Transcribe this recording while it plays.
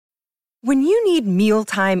When you need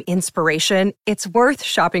mealtime inspiration, it's worth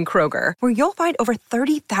shopping Kroger, where you'll find over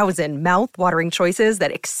 30,000 mouth-watering choices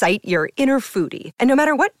that excite your inner foodie. And no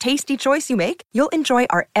matter what tasty choice you make, you'll enjoy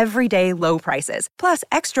our everyday low prices, plus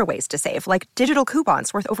extra ways to save, like digital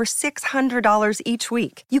coupons worth over $600 each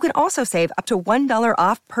week. You can also save up to $1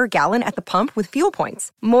 off per gallon at the pump with fuel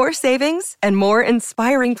points. More savings and more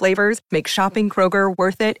inspiring flavors make shopping Kroger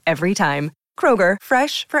worth it every time. Kroger,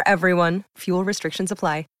 fresh for everyone. Fuel restrictions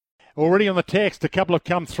apply. Already on the text, a couple have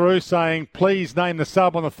come through saying, please name the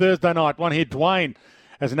sub on the Thursday night. One here, Dwayne,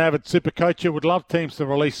 as an avid super coacher, would love teams to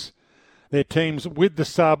release their teams with the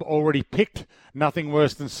sub already picked. Nothing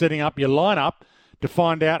worse than setting up your lineup to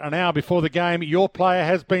find out an hour before the game your player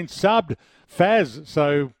has been subbed. Faz,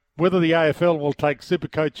 so whether the AFL will take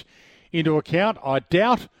Supercoach into account, I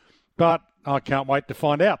doubt, but I can't wait to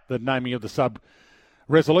find out the naming of the sub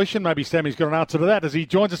resolution. Maybe Sammy's got an answer to that as he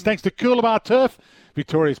joins us thanks to Coolabah Turf,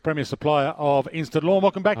 Victoria's premier supplier of instant lawn.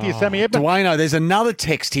 Welcome back to you, Sammy Edmund. Dwayno, there's another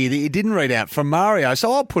text here that you didn't read out from Mario,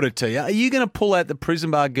 so I'll put it to you. Are you going to pull out the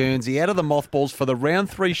Prison Bar Guernsey out of the mothballs for the round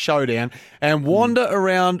 3 showdown and wander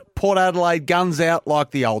around Port Adelaide guns out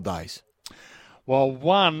like the old days? Well,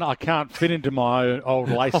 one, I can't fit into my old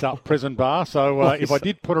lace-up prison bar, so if I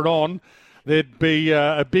did put it on, there'd be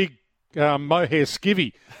a big mohair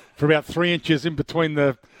skivvy for about 3 inches in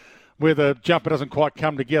between where the jumper doesn't quite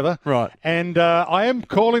come together. Right. And I am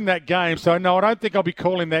calling that game, so no, I don't think I'll be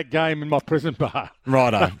calling that game in my prison bar.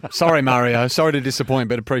 Righto. Sorry, Mario. Sorry to disappoint,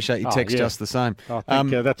 but appreciate your text just the same. I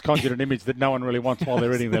think that's conjured an image that no one really wants while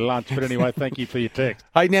they're eating their lunch. But anyway, thank you for your text.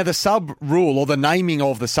 Hey, now the sub rule, or the naming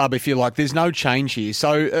of the sub, if you like, there's no change here.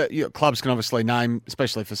 So clubs can obviously name,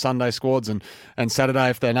 especially for Sunday squads and Saturday,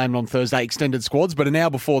 if they're named on Thursday, extended squads. But an hour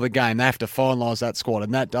before the game, they have to finalise that squad,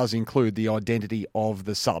 and that does include the identity of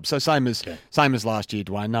the sub. So same as last year,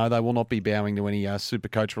 Dwayne. No, they will not be bowing to any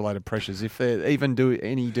Supercoach-related pressures, if there even do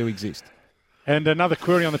exist. And another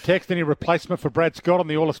query on the text, any replacement for Brad Scott on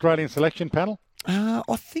the All-Australian selection panel?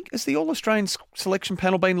 I think, has the All-Australian selection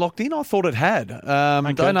panel been locked in? I thought it had.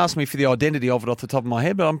 Okay. Don't ask me for the identity of it off the top of my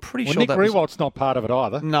head, but I'm pretty sure Nick that Riewoldt not part of it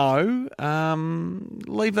either. No.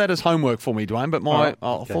 Leave that as homework for me, Dwayne, but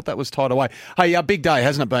I thought that was tied away. Hey, a big day,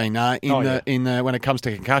 hasn't it been, when it comes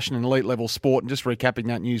to concussion and elite level sport? And just recapping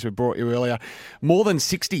that news we brought you earlier, more than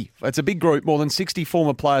 60, it's a big group, more than 60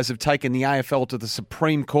 former players have taken the AFL to the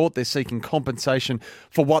Supreme Court. They're seeking compensation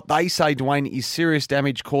for what they say, Dwayne, is serious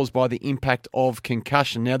damage caused by the impact of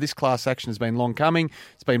concussion. Now, this class action has been long coming.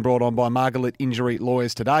 It's been brought on by Margalit Injury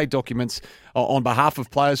Lawyers today. Documents on behalf of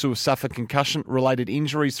players who have suffered concussion-related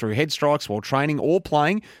injuries through head strikes while training or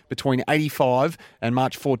playing between 85 and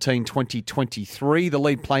March 14, 2023. The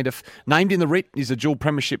lead plaintiff named in the writ is a dual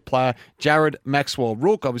premiership player, Jared Maxwell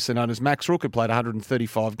Rook, obviously known as Max Rook, who played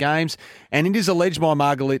 135 games. And it is alleged by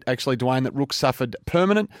Margalit, actually, Dwayne, that Rook suffered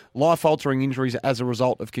permanent, life-altering injuries as a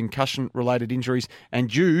result of concussion-related injuries and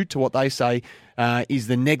due to what they say is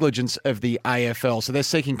the negligence of the AFL. So they're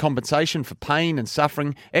seeking compensation for pain and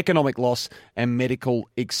suffering, economic loss and medical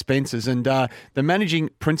expenses. And the managing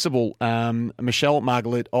principal, Michelle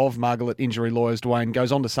Margalit of Margalit Injury Lawyers, Dwayne,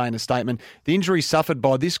 goes on to say in a statement, the injuries suffered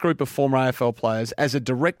by this group of former AFL players as a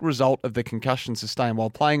direct result of the concussion sustained while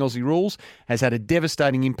playing Aussie rules has had a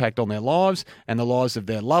devastating impact on their lives and the lives of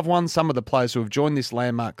their loved ones. Some of the players who have joined this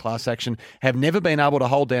landmark class action have never been able to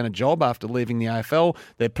hold down a job after leaving the AFL.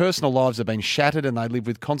 Their personal lives have been shattered and they live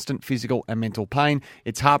with constant physical and mental pain.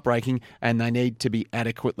 It's heartbreaking and they need to be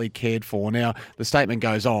adequately cared for. Now, the statement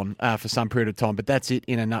goes on for some period of time, but that's it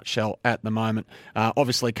in a nutshell at the moment.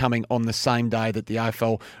 Obviously coming on the same day that the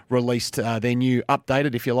AFL released their new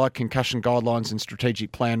updated, if you like, concussion guidelines and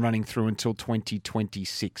strategic plan running through until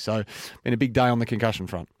 2026. So, been a big day on the concussion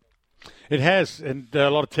front. It has, and a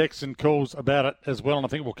lot of texts and calls about it as well, and I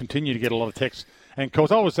think we'll continue to get a lot of texts and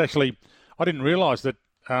calls. I didn't realise that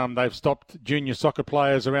they've stopped junior soccer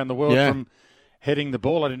players around the world from heading the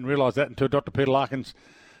ball. I didn't realise that until Dr. Peter Larkins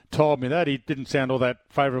told me that. He didn't sound all that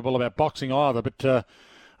favourable about boxing either, but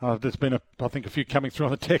there's been, I think, a few coming through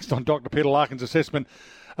on the text on Dr. Peter Larkins' assessment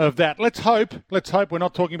of that. Let's hope we're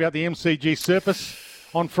not talking about the MCG surface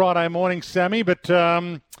on Friday morning, Sammy, but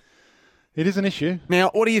it is an issue. Now,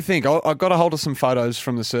 what do you think? I got a hold of some photos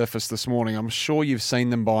from the surface this morning. I'm sure you've seen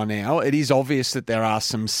them by now. It is obvious that there are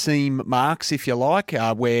some seam marks, if you like,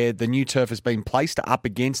 where the new turf has been placed up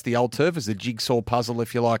against the old turf as the jigsaw puzzle,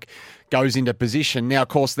 if you like, goes into position. Now, of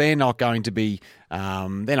course, they're not going to be, they're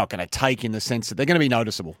not going to take in the sense that they're going to be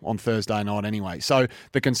noticeable on Thursday night anyway. So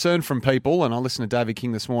the concern from people, and I listened to David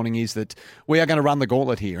King this morning, is that we are going to run the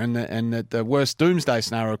gauntlet here, and that the worst doomsday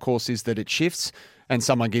scenario, of course, is that it shifts. and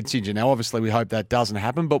someone gets injured. Now, obviously, we hope that doesn't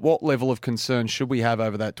happen, but what level of concern should we have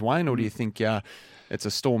over that, Dwayne, or do you think it's a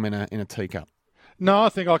storm in a teacup? No, I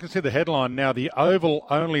think I can see the headline now. The Oval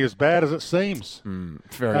only as bad as it seems,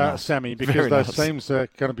 Very nice. Sammy, because very those nice. seams are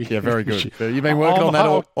going to be... Yeah, very good. You've been working on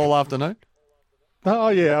that all afternoon? Oh,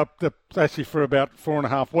 yeah, actually for about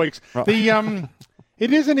 4.5 weeks. Right.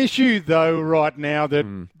 It is an issue, though, right now that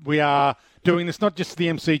we are doing this, not just at the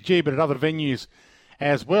MCG, but at other venues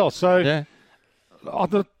as well. So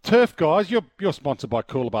the turf guys, you're sponsored by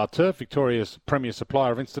Coolabah Turf, Victoria's premier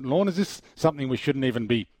supplier of instant lawn. Is this something we shouldn't even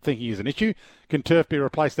be thinking is an issue? Can turf be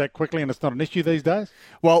replaced that quickly and it's not an issue these days?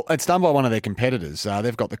 Well, it's done by one of their competitors.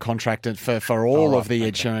 They've got the contract for all of the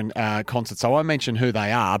Ed Sheeran concerts. So I won't mention who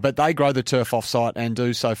they are, but they grow the turf off-site and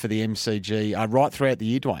do so for the MCG right throughout the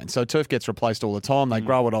year, Dwayne. So turf gets replaced all the time. They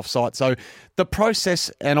grow it off-site. So the process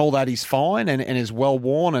and all that is fine and is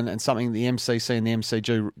well-worn and something the MCC and the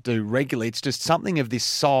MCG do regularly. It's just something of this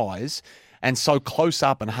size and so close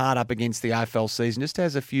up and hard up against the AFL season just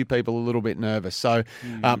has a few people a little bit nervous. So,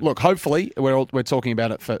 look, hopefully we're talking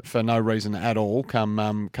about it for no reason at all. Come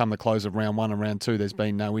the close of round 1 and round 2, there's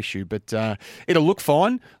been no issue. But it'll look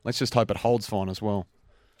fine. Let's just hope it holds fine as well.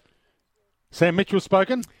 Sam Mitchell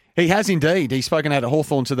spoken? He has indeed. He's spoken out at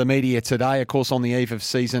Hawthorn to the media today, of course, on the eve of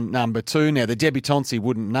season number 2. Now, the debutants he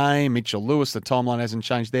wouldn't name, Mitchell Lewis, the timeline hasn't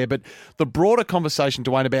changed there. But the broader conversation,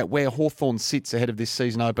 Dwayne, about where Hawthorn sits ahead of this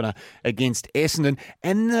season opener against Essendon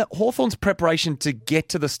and Hawthorn's preparation to get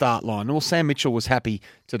to the start line. Well, Sam Mitchell was happy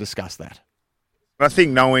to discuss that. I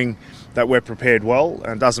think knowing that we're prepared well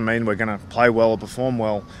doesn't mean we're going to play well or perform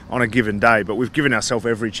well on a given day, but we've given ourselves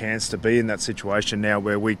every chance to be in that situation now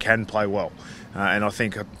where we can play well. And I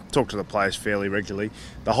think I talk to the players fairly regularly.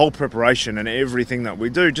 The whole preparation and everything that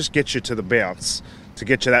we do just gets you to the bounce, to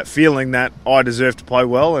get you that feeling that I deserve to play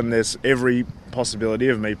well and there's every possibility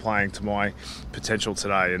of me playing to my potential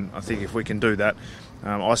today. And I think if we can do that,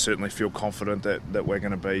 I certainly feel confident that we're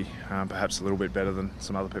going to be perhaps a little bit better than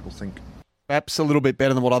some other people think. Perhaps a little bit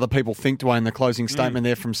better than what other people think, Dwayne. The closing statement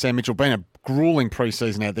there from Sam Mitchell. Been a gruelling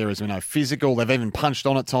pre-season out there, as we know. Physical. They've even punched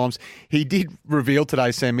on at times. He did reveal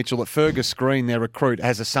today, Sam Mitchell, that Fergus Green, their recruit,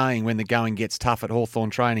 has a saying when the going gets tough at Hawthorn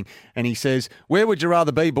training. And he says, "Where would you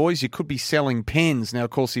rather be, boys? You could be selling pens." Now, of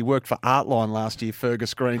course, he worked for Artline last year,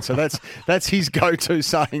 Fergus Green. So that's his go-to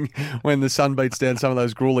saying when the sun beats down some of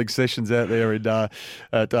those gruelling sessions out there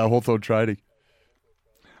at Hawthorn training.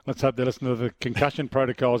 Let's hope they listen to the concussion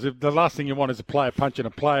protocols. The last thing you want is a player punching a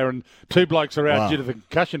player and 2 blokes are out due to the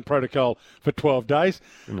concussion protocol for 12 days.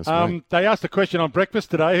 They asked a question on breakfast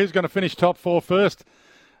today, who's going to finish top 4 first?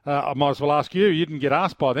 I might as well ask you. You didn't get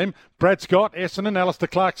asked by them. Brad Scott, Essendon, Alistair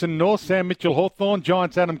Clarkson, North, Sam Mitchell, Hawthorn,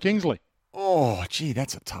 Giants, Adam Kingsley. Oh, gee,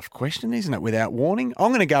 that's a tough question, isn't it, without warning? I'm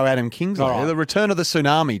going to go Adam Kingsley. Right. The return of the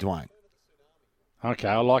tsunami, Dwayne. Okay,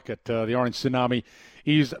 I like it. The Orange Tsunami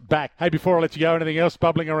is back. Hey, before I let you go, anything else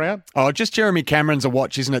bubbling around? Oh, just Jeremy Cameron's a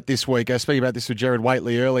watch, isn't it, this week? I was speaking about this with Jared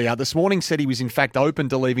Waitley earlier. This morning said he was in fact open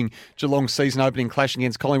to leaving Geelong's season opening clash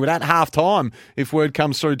against Collingwood at half-time if word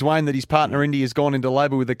comes through, Dwayne, that his partner Indy has gone into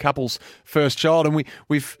labour with the couple's first child. And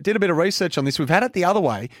we've did a bit of research on this. We've had it the other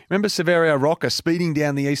way. Remember Severio Rocker speeding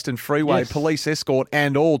down the Eastern Freeway, yes. Police escort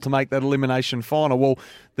and all to make that elimination final. Well,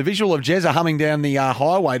 the visual of Jezza humming down the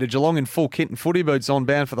highway to Geelong in full kit and footy boots on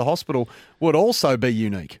bound for the hospital would also be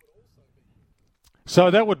unique. So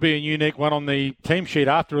that would be a unique one on the team sheet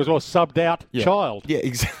after as well, subbed out child. Yeah,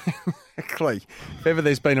 exactly. If ever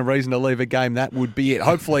there's been a reason to leave a game, that would be it.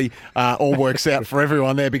 Hopefully all works out for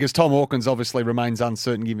everyone there because Tom Hawkins obviously remains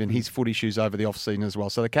uncertain given his foot issues over the off-season as well.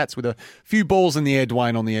 So the Cats with a few balls in the air,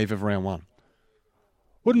 Dwayne, on the eve of round 1.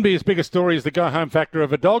 Wouldn't be as big a story as the go-home factor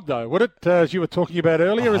of a dog, though, would it? As you were talking about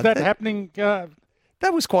earlier, is that happening?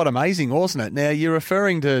 That was quite amazing, wasn't it? Now, you're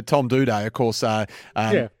referring to Tom Doedee, of course. I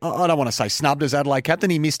don't want to say snubbed as Adelaide captain.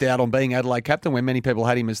 He missed out on being Adelaide captain when many people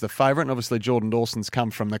had him as the favourite. And obviously, Jordan Dawson's come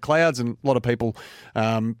from the clouds and a lot of people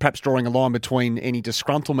perhaps drawing a line between any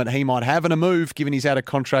disgruntlement he might have and a move, given he's out of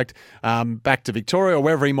contract back to Victoria or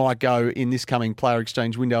wherever he might go in this coming player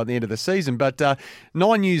exchange window at the end of the season. But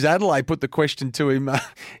 9 News Adelaide put the question to him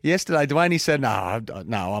yesterday. Dwayne, he said, no,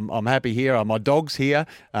 I'm happy here. My dog's here.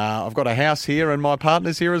 I've got a house here and my partner's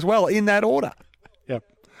here as well, in that order. Yep.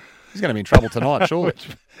 He's going to be in trouble tonight, surely.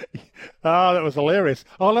 That was hilarious.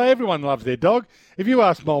 Oh, no, everyone loves their dog. If you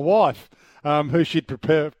ask my wife who she'd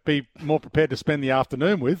be more prepared to spend the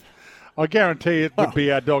afternoon with, I guarantee it would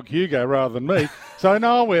be our dog Hugo rather than me. So,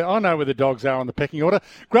 no, I know where the dogs are on the pecking order.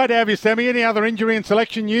 Great to have you, Sammy. Any other injury and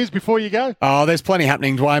selection news before you go? Oh, there's plenty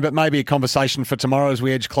happening, Dwayne, but maybe a conversation for tomorrow as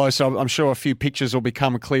we edge closer. I'm sure a few pictures will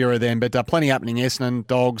become clearer then, but plenty happening. Essendon,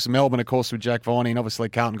 Dogs, Melbourne, of course, with Jack Viney, and obviously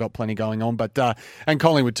Carlton got plenty going on, but and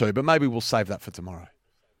Collingwood too, but maybe we'll save that for tomorrow.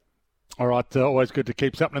 All right, always good to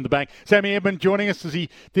keep something in the bank. Sammy Edmund joining us as he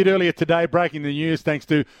did earlier today, breaking the news thanks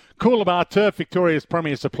to Coolabah Turf, Victoria's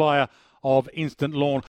premier supplier of instant lawn.